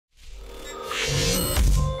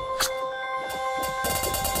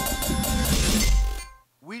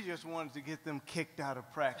ones to get them kicked out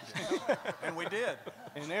of practice. And we did.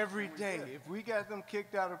 And every day, if we got them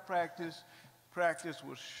kicked out of practice, practice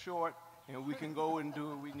was short, and we can go and do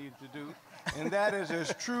what we need to do. And that is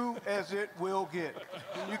as true as it will get.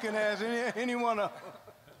 And you can ask anyone else.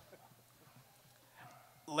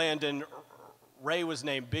 Landon, Ray was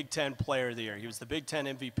named Big Ten Player of the Year. He was the Big Ten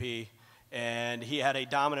MVP, and he had a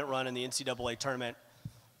dominant run in the NCAA tournament.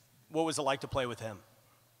 What was it like to play with him?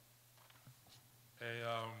 Hey,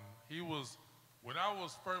 he was, when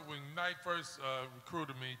Knight first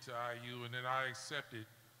recruited me to IU and then I accepted,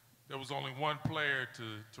 there was only one player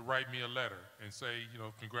to write me a letter and say, you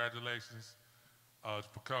know, congratulations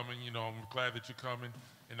for coming, you know, I'm glad that you're coming.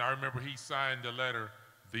 And I remember he signed the letter,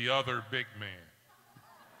 the other big man.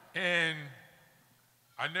 And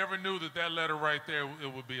I never knew that letter right there,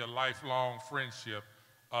 it would be a lifelong friendship.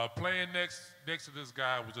 Playing next to this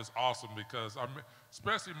guy was just awesome because,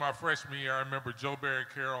 especially my freshman year, I remember Joe Barry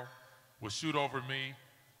Carroll would shoot over me,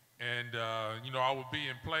 and you know, I would be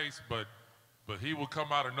in place, but he would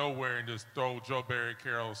come out of nowhere and just throw Joe Barry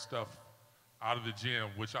Carroll's stuff out of the gym,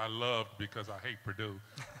 which I loved because I hate Purdue.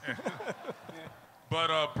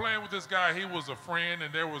 But playing with this guy, he was a friend,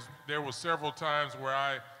 and there was several times where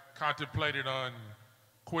I contemplated on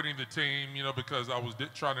quitting the team, you know, because I was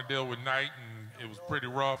trying to deal with Knight, and it was pretty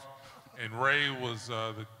rough. And Ray was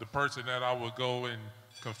the person that I would go and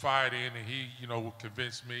confide in, and he, you know, would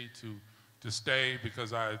convince me to stay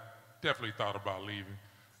because I definitely thought about leaving.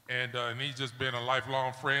 And he's just been a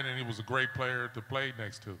lifelong friend, and he was a great player to play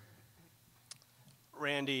next to.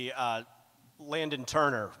 Randy, Landon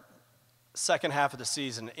Turner, second half of the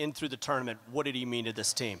season, in through the tournament, what did he mean to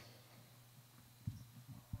this team?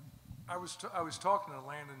 I was talking to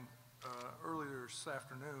Landon earlier this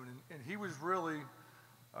afternoon, and he was really,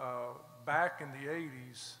 back in the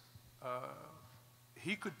 80s,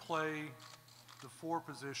 he could play the 4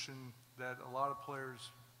 position that a lot of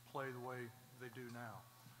players play the way they do now.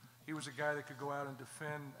 He was a guy that could go out and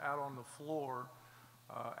defend out on the floor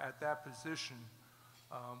at that position,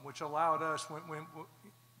 which allowed us,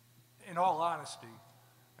 in all honesty,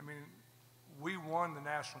 I mean, we won the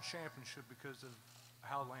national championship because of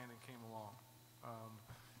how Landon came along.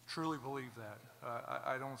 Truly believe that.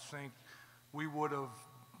 I don't think we would have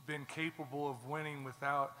been capable of winning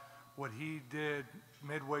without what he did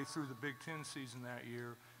midway through the Big Ten season that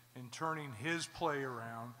year in turning his play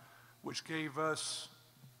around, which gave us,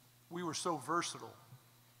 we were so versatile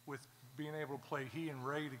with being able to play he and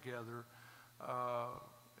Ray together,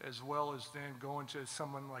 as well as then going to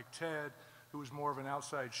someone like Ted, who was more of an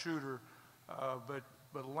outside shooter.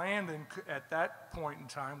 But Landon, at that point in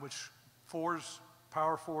time, which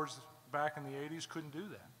power forwards back in the 80s couldn't do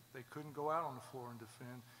that. They couldn't go out on the floor and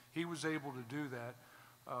defend. He was able to do that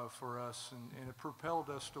for us, and it propelled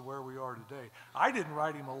us to where we are today. I didn't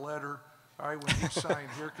write him a letter, all right, when he signed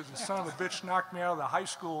here, because the son of a bitch knocked me out of the high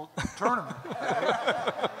school tournament.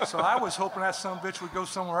 Right? So I was hoping that son of a bitch would go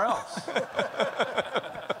somewhere else.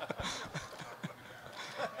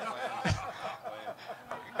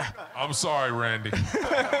 I'm sorry, Randy.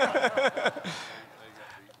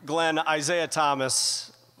 Glenn, Isaiah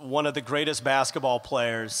Thomas, one of the greatest basketball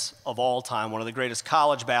players of all time, one of the greatest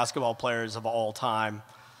college basketball players of all time.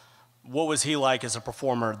 What was he like as a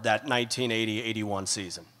performer that 1980-81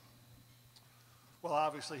 season? Well,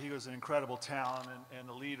 obviously he was an incredible talent and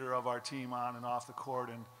the leader of our team on and off the court,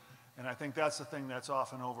 and I think that's the thing that's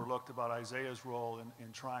often overlooked about Isaiah's role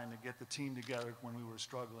in trying to get the team together when we were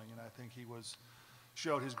struggling, and I think he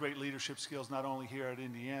showed his great leadership skills not only here at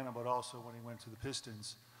Indiana but also when he went to the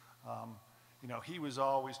Pistons. You know, he was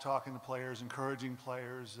always talking to players, encouraging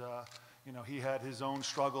players. You know, he had his own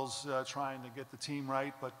struggles trying to get the team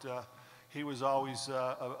right, but he was always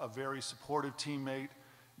a very supportive teammate,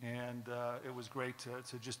 and it was great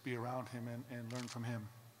to just be around him and learn from him.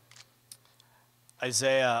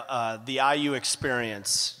 Isaiah, the IU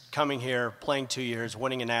experience, coming here, playing 2 years,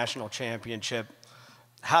 winning a national championship,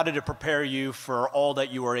 how did it prepare you for all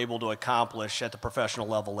that you were able to accomplish at the professional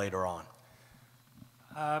level later on?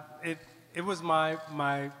 It was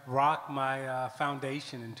my rock, my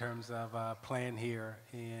foundation in terms of playing here,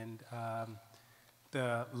 and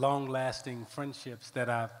the long-lasting friendships that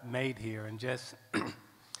I've made here, and just,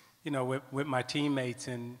 you know, with my teammates.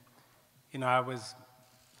 And, you know, I was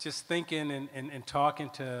just thinking and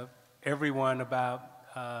talking to everyone about,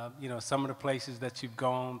 you know, some of the places that you've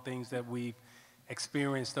gone, things that we've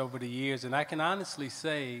experienced over the years. And I can honestly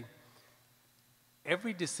say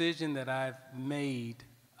every decision that I've made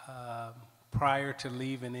prior to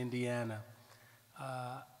leaving Indiana,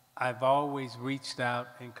 I've always reached out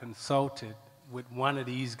and consulted with one of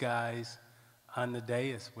these guys on the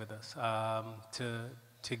dais with us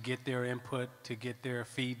get their input, to get their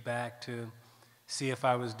feedback, to see if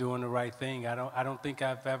I was doing the right thing. I don't think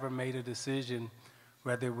I've ever made a decision,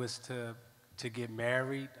 whether it was to get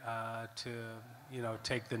married, to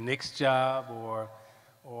take the Knicks job, or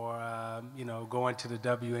go into the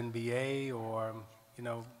WNBA, or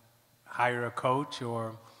hire a coach,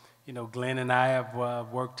 or Glenn and I have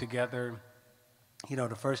worked together.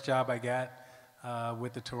 The first job I got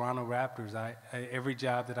with the Toronto Raptors, every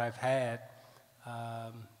job that I've had,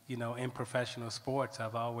 in professional sports,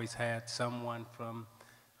 I've always had someone from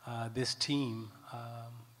this team,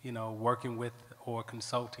 working with or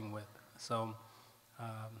consulting with. So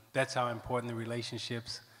that's how important the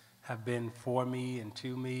relationships have been for me and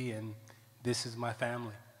to me, and this is my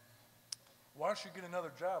family. Why don't you get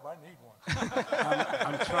another job? I need one.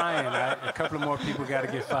 I'm trying. A couple of more people got to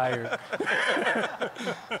get fired.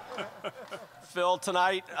 Phil,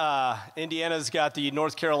 tonight, Indiana's got the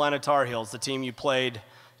North Carolina Tar Heels, the team you played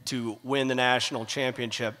to win the national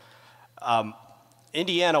championship.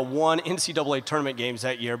 Indiana won NCAA tournament games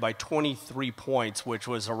that year by 23 points, which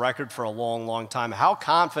was a record for a long, long time. How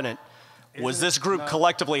confident was this group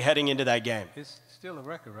collectively heading into that game? It's still a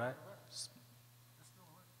record, right?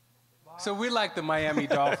 So we're like the Miami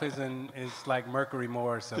Dolphins, and it's like Mercury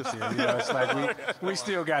Morris up here. It's like we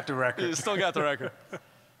still got the record. You still got the record.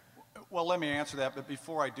 Well, let me answer that, but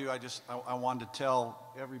before I do, I wanted to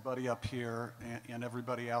tell everybody up here and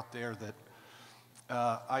everybody out there that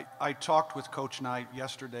I talked with Coach Knight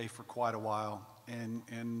yesterday for quite a while,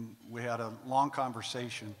 and we had a long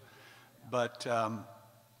conversation. But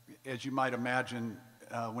as you might imagine,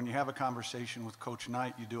 when you have a conversation with Coach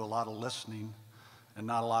Knight, you do a lot of listening and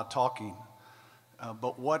not a lot of talking.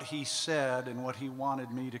 But what he said and what he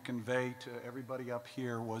wanted me to convey to everybody up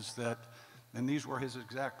here was that, and these were his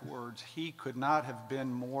exact words, he could not have been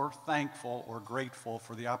more thankful or grateful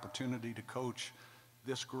for the opportunity to coach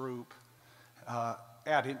this group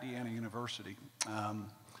at Indiana University.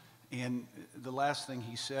 And the last thing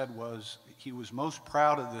he said was he was most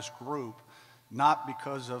proud of this group, not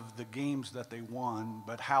because of the games that they won,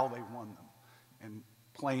 but how they won them, and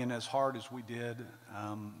playing as hard as we did,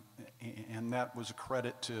 and that was a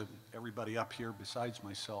credit to everybody up here besides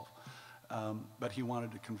myself. But he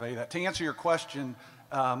wanted to convey that. To answer your question,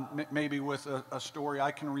 maybe with a story,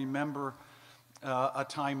 I can remember a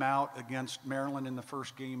timeout against Maryland in the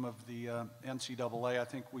first game of the NCAA. I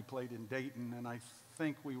think we played in Dayton, and I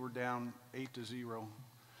think we were down 8-0,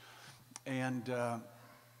 and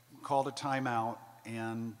called a timeout,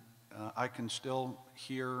 and I can still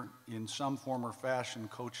hear in some form or fashion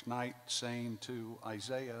Coach Knight saying to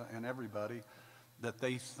Isaiah and everybody that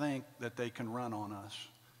they think that they can run on us.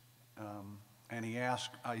 And he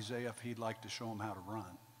asked Isaiah if he'd like to show him how to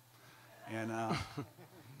run. And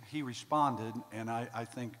he responded, and I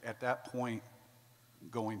think at that point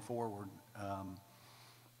going forward,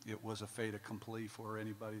 it was a fait accompli for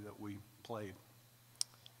anybody that we played.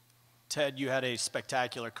 Ted, you had a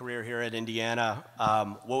spectacular career here at Indiana.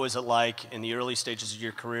 What was it like in the early stages of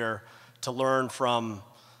your career to learn from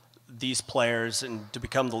these players and to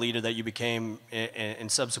become the leader that you became in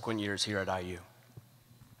subsequent years here at IU?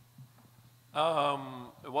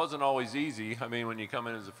 It wasn't always easy. I mean, when you come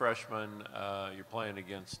in as a freshman, you're playing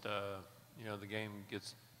against, the game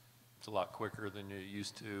it's a lot quicker than you're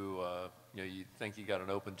used to. You think you got an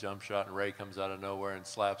open jump shot, and Ray comes out of nowhere and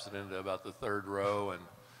slaps it into about the third row, and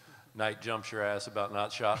Knight jumps your ass about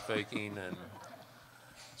not shot faking, and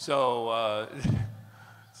so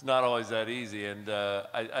it's not always that easy. And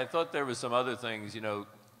I thought there was some other things.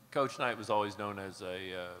 Coach Knight was always known as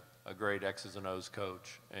a great X's and O's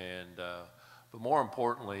coach, and but more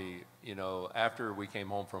importantly, after we came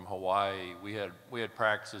home from Hawaii, we had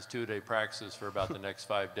practices, 2-day practices for about the next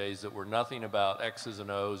 5 days that were nothing about X's and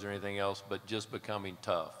O's or anything else, but just becoming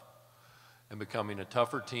tough and becoming a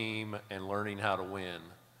tougher team and learning how to win.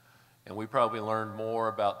 And we probably learned more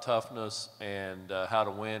about toughness and how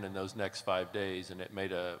to win in those next 5 days, and it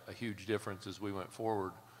made a huge difference as we went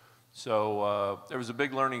forward. So there was a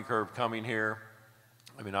big learning curve coming here.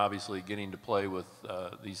 I mean, obviously, getting to play with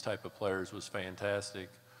these type of players was fantastic.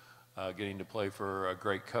 Getting to play for a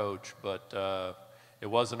great coach, but it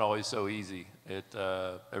wasn't always so easy.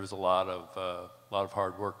 There was a lot of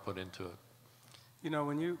hard work put into it.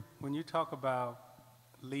 When you talk about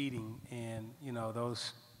leading and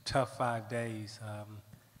those tough 5 days,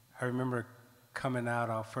 I remember coming out.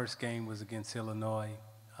 Our first game was against Illinois,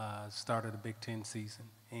 start of the Big Ten season,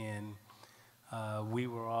 and we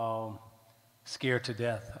were all scared to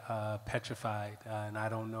death, petrified, and I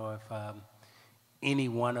don't know if any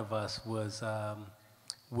one of us was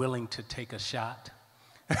willing to take a shot.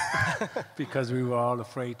 because we were all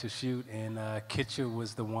afraid to shoot, and Kitcher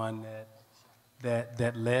was the one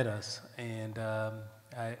that led us. And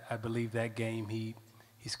I believe that game he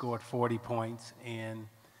scored 40 points, and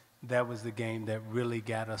that was the game that really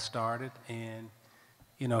got us started. And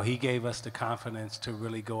you know, he gave us the confidence to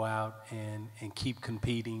really go out and keep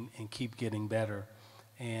competing and keep getting better.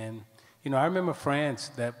 And you know, I remember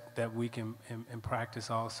France that week in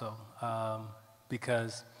practice also,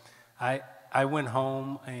 because I went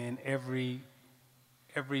home and every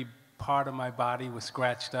part of my body was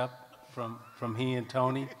scratched up from he and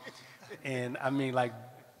Tony, and I mean like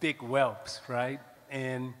big whelps, right?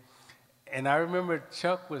 And I remember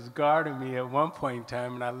Chuck was guarding me at one point in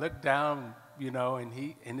time, and I looked down, you know, and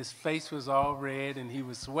his face was all red and he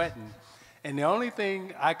was sweating. And the only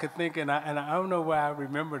thing I could think, and I don't know why I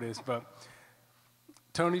remember this, but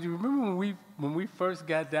Tony, do you remember when we first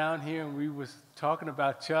got down here and we was talking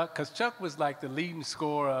about Chuck? Because Chuck was like the leading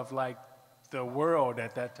scorer of like the world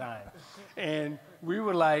at that time. And we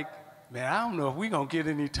were like, man, I don't know if we're going to get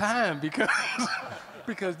any time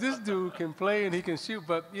because this dude can play and he can shoot.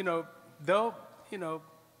 But, you know, though, you know,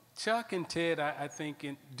 Chuck and Ted, I think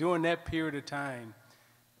during that period of time,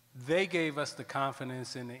 they gave us the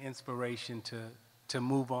confidence and the inspiration to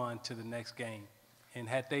move on to the next game. And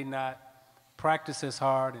had they not practiced as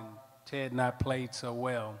hard and Ted not played so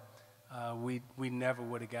well, we never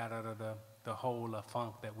would have got out of the hole of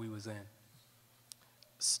funk that we was in.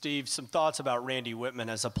 Steve, some thoughts about Randy Whitman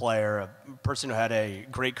as a player, a person who had a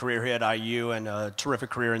great career here at IU and a terrific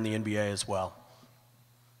career in the NBA as well.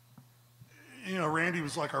 You know, Randy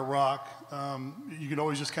was like our rock. You could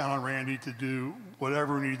always just count on Randy to do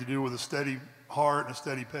whatever we needed to do with a steady heart and a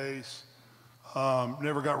steady pace.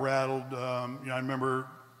 Never got rattled. You know, I remember,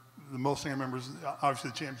 the most thing I remember is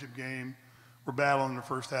obviously the championship game. We're battling in the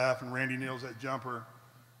first half, and Randy nails that jumper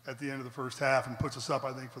at the end of the first half and puts us up,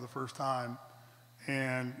 I think, for the first time.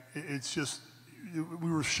 And it's just,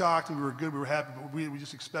 we were shocked and we were good, we were happy, but we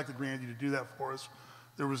just expected Randy to do that for us.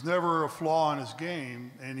 There was never a flaw in his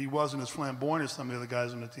game, and he wasn't as flamboyant as some of the other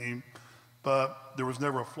guys on the team, but there was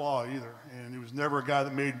never a flaw either. And he was never a guy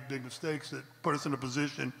that made big mistakes that put us in a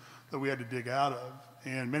position that we had to dig out of.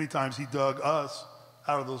 And many times he dug us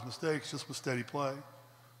out of those mistakes just with steady play.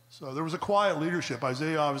 So there was a quiet leadership.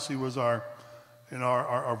 Isaiah obviously was our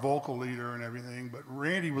vocal leader and everything, but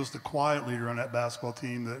Randy was the quiet leader on that basketball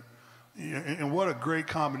team that, and what a great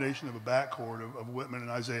combination of a backcourt of Whitman and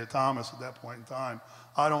Isaiah Thomas at that point in time.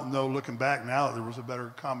 I don't know, looking back now, that there was a better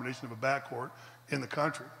combination of a backcourt in the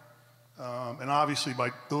country. And obviously by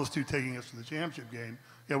those two taking us to the championship game,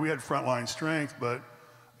 yeah, we had frontline strength, but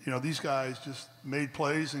you know, these guys just made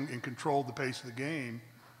plays and controlled the pace of the game.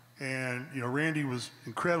 And you know, Randy was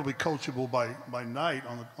incredibly coachable by night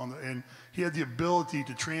and he had the ability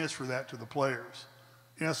to transfer that to the players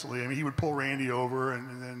instantly. I mean, he would pull Randy over,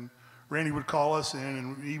 and then Randy would call us in,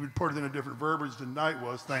 and he would put it in a different verbiage than Knight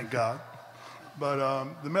was, thank God. But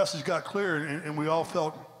the message got clear, and we all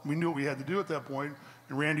felt we knew what we had to do at that point,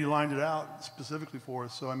 and Randy lined it out specifically for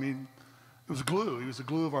us. So, I mean, it was glue. He was the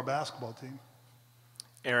glue of our basketball team.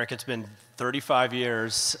 Eric, it's been 35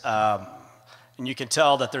 years, and you can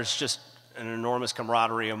tell that there's just an enormous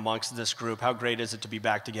camaraderie amongst this group. How great is it to be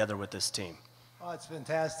back together with this team? Oh, it's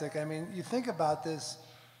fantastic. I mean, you think about this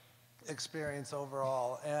experience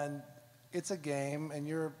overall, and it's a game, and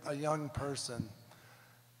you're a young person.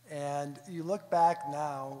 And you look back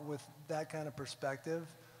now with that kind of perspective,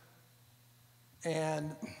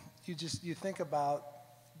 and you think about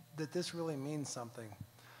that this really means something.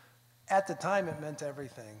 At the time, it meant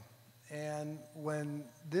everything. And when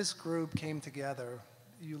this group came together,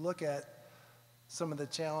 you look at some of the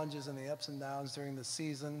challenges and the ups and downs during the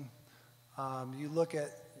season. You look at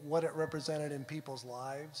what it represented in people's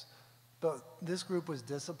lives. But this group was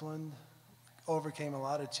disciplined, overcame a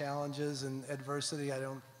lot of challenges and adversity. I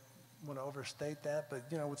don't want to overstate that, but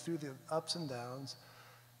you know, through the ups and downs,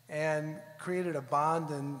 and created a bond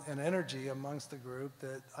and energy amongst the group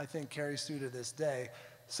that I think carries through to this day.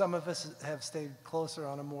 Some of us have stayed closer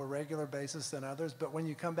on a more regular basis than others, but when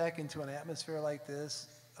you come back into an atmosphere like this,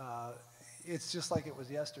 it's just like it was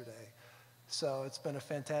yesterday. So it's been a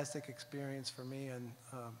fantastic experience for me, and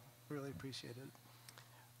really appreciate it.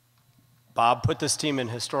 Bob, put this team in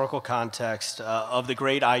historical context of the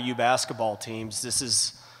great IU basketball teams. This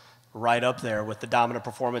is right up there with the dominant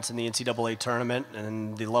performance in the NCAA tournament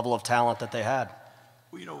and the level of talent that they had.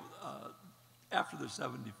 Well, you know, after the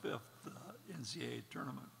 75th NCAA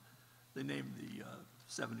tournament, they named the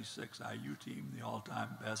 76 IU team the all-time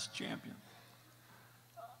best champion.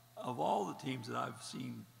 Of all the teams that I've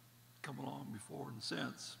seen come along before and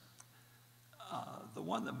since, the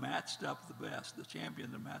one that matched up the best, the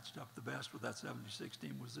champion that matched up the best with that 76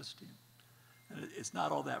 team was this team. And it's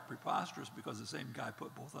not all that preposterous because the same guy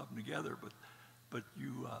put both of them together, but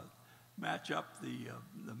you match up the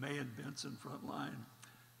May and Benson front line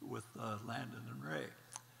with Landon and Ray.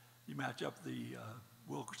 You match up the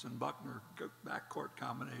Wilkerson-Buckner backcourt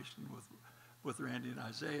combination with Randy and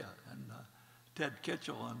Isaiah, and Ted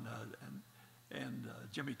Kitchell and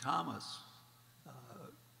Jimmy Thomas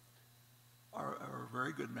are a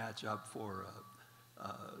very good matchup for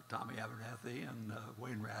Tommy Abernathy and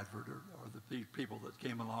Wayne Radford are the people that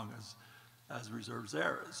came along as reserves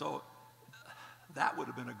there. So that would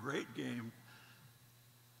have been a great game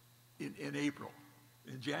in April.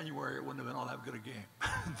 In January, it wouldn't have been all that good a game.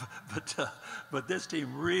 but this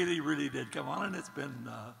team really, really did come on, and it's been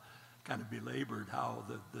kind of belabored how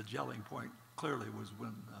the gelling point clearly was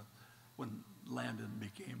when Landon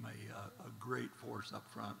became a great force up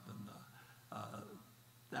front, and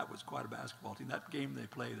that was quite a basketball team. That game they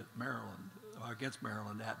played at Maryland, against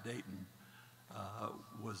Maryland at Dayton,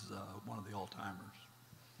 was one of the all-timers.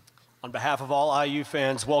 On behalf of all IU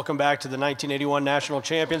fans, welcome back to the 1981 national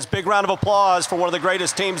champions. Big round of applause for one of the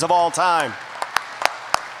greatest teams of all time.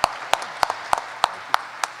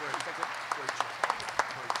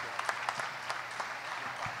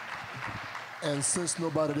 And since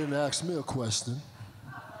nobody didn't ask me a question,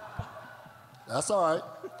 that's all right.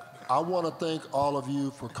 I want to thank all of you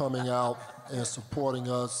for coming out and supporting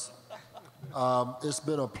us. It's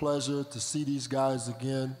been a pleasure to see these guys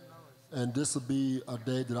again. And this will be a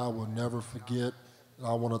day that I will never forget.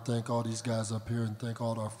 I want to thank all these guys up here and thank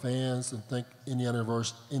all our fans and thank Indiana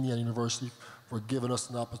University for giving us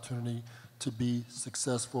an opportunity to be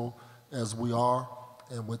successful as we are.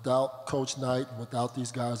 And without Coach Knight, without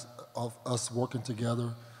these guys, of us working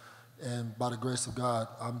together, and by the grace of God,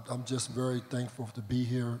 I'm just very thankful to be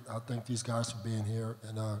here. I thank these guys for being here,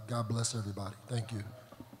 and God bless everybody. Thank you.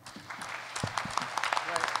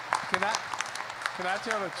 Can I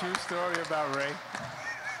tell a true story about Ray?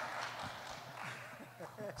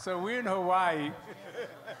 So we're in Hawaii.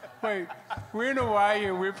 Wait, we're in Hawaii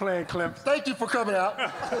and we're playing Clemson. Thank you for coming out.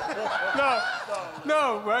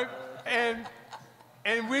 No, right?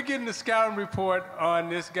 And we're getting the scouting report on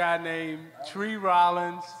this guy named Tree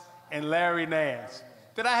Rollins and Larry Nance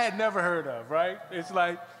that I had never heard of, right? It's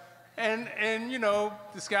like, and you know,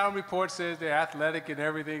 the scouting report says they're athletic and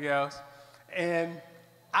everything else. And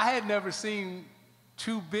I had never seen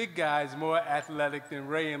two big guys more athletic than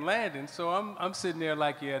Ray and Landon, so I'm sitting there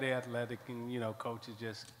like, yeah, they're athletic, and, you know, coach is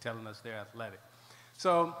just telling us they're athletic.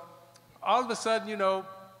 So all of a sudden, you know,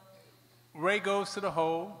 Ray goes to the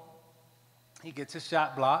hole, he gets a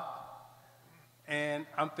shot block, and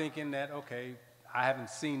I'm thinking that, okay, I haven't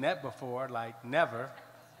seen that before, like never,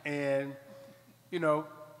 and, you know,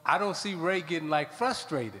 I don't see Ray getting, like,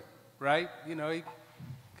 frustrated, right? You know, he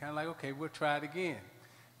kind of like, okay, we'll try it again.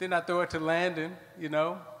 Then I throw it to Landon, you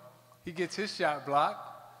know. He gets his shot blocked.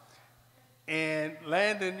 And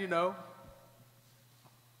Landon, you know,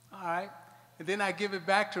 all right. And then I give it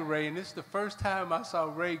back to Ray, and this is the first time I saw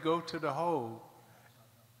Ray go to the hole.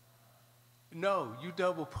 No, you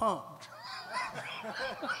double pumped.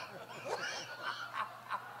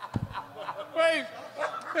 Right?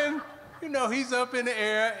 And, you know, he's up in the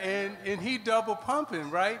air, and he double pumping,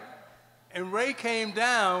 right? And Ray came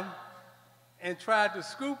down and tried to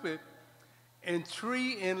scoop it, and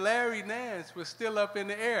Tree and Larry Nance were still up in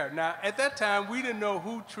the air. Now, at that time, we didn't know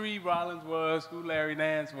who Tree Rollins was, who Larry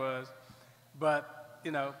Nance was, but,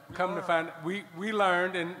 you know, come to find out, we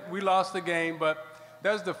learned, and we lost the game, but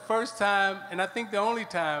that was the first time, and I think the only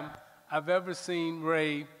time I've ever seen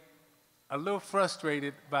Ray a little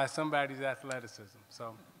frustrated by somebody's athleticism.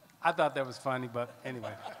 So I thought that was funny, but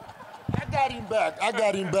anyway. I got him back. I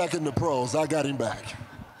got him back in the pros. I got him back.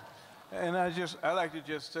 And I like to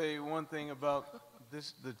just say one thing about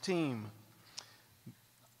the team.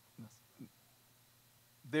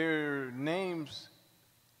 There are names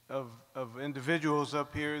of individuals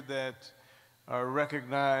up here that are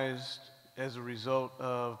recognized as a result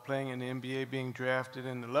of playing in the NBA, being drafted,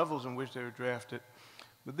 and the levels in which they were drafted.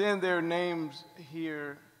 But then there are names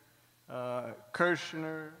here,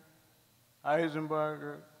 Kirshner,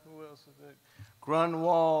 Eisenberger, who else is it?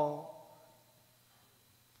 Grunwald,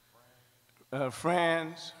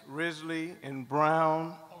 Franz, Risley, and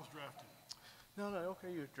Brown. I was drafted. No,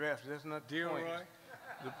 okay, you were drafted. That's not the point.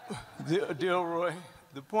 Dilroy? Dilroy.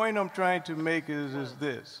 The point I'm trying to make is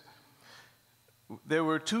this. There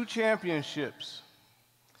were two championships.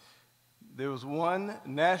 There was one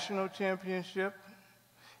national championship,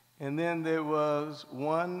 and then there was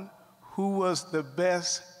one who was the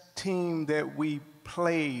best team that we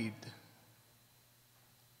played.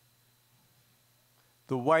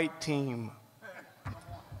 the white team.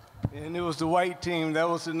 And it was the white team, that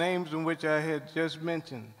was the names in which I had just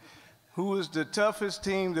mentioned. Who was the toughest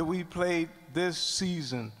team that we played this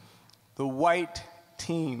season? The white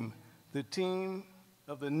team. The team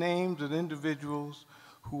of the names of individuals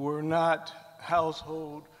who were not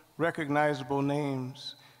household recognizable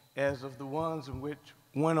names as of the ones in which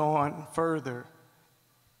went on further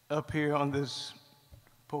up here on this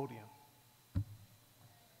podium.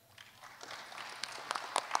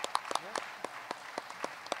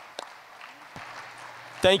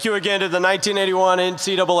 Thank you again to the 1981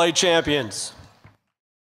 NCAA champions.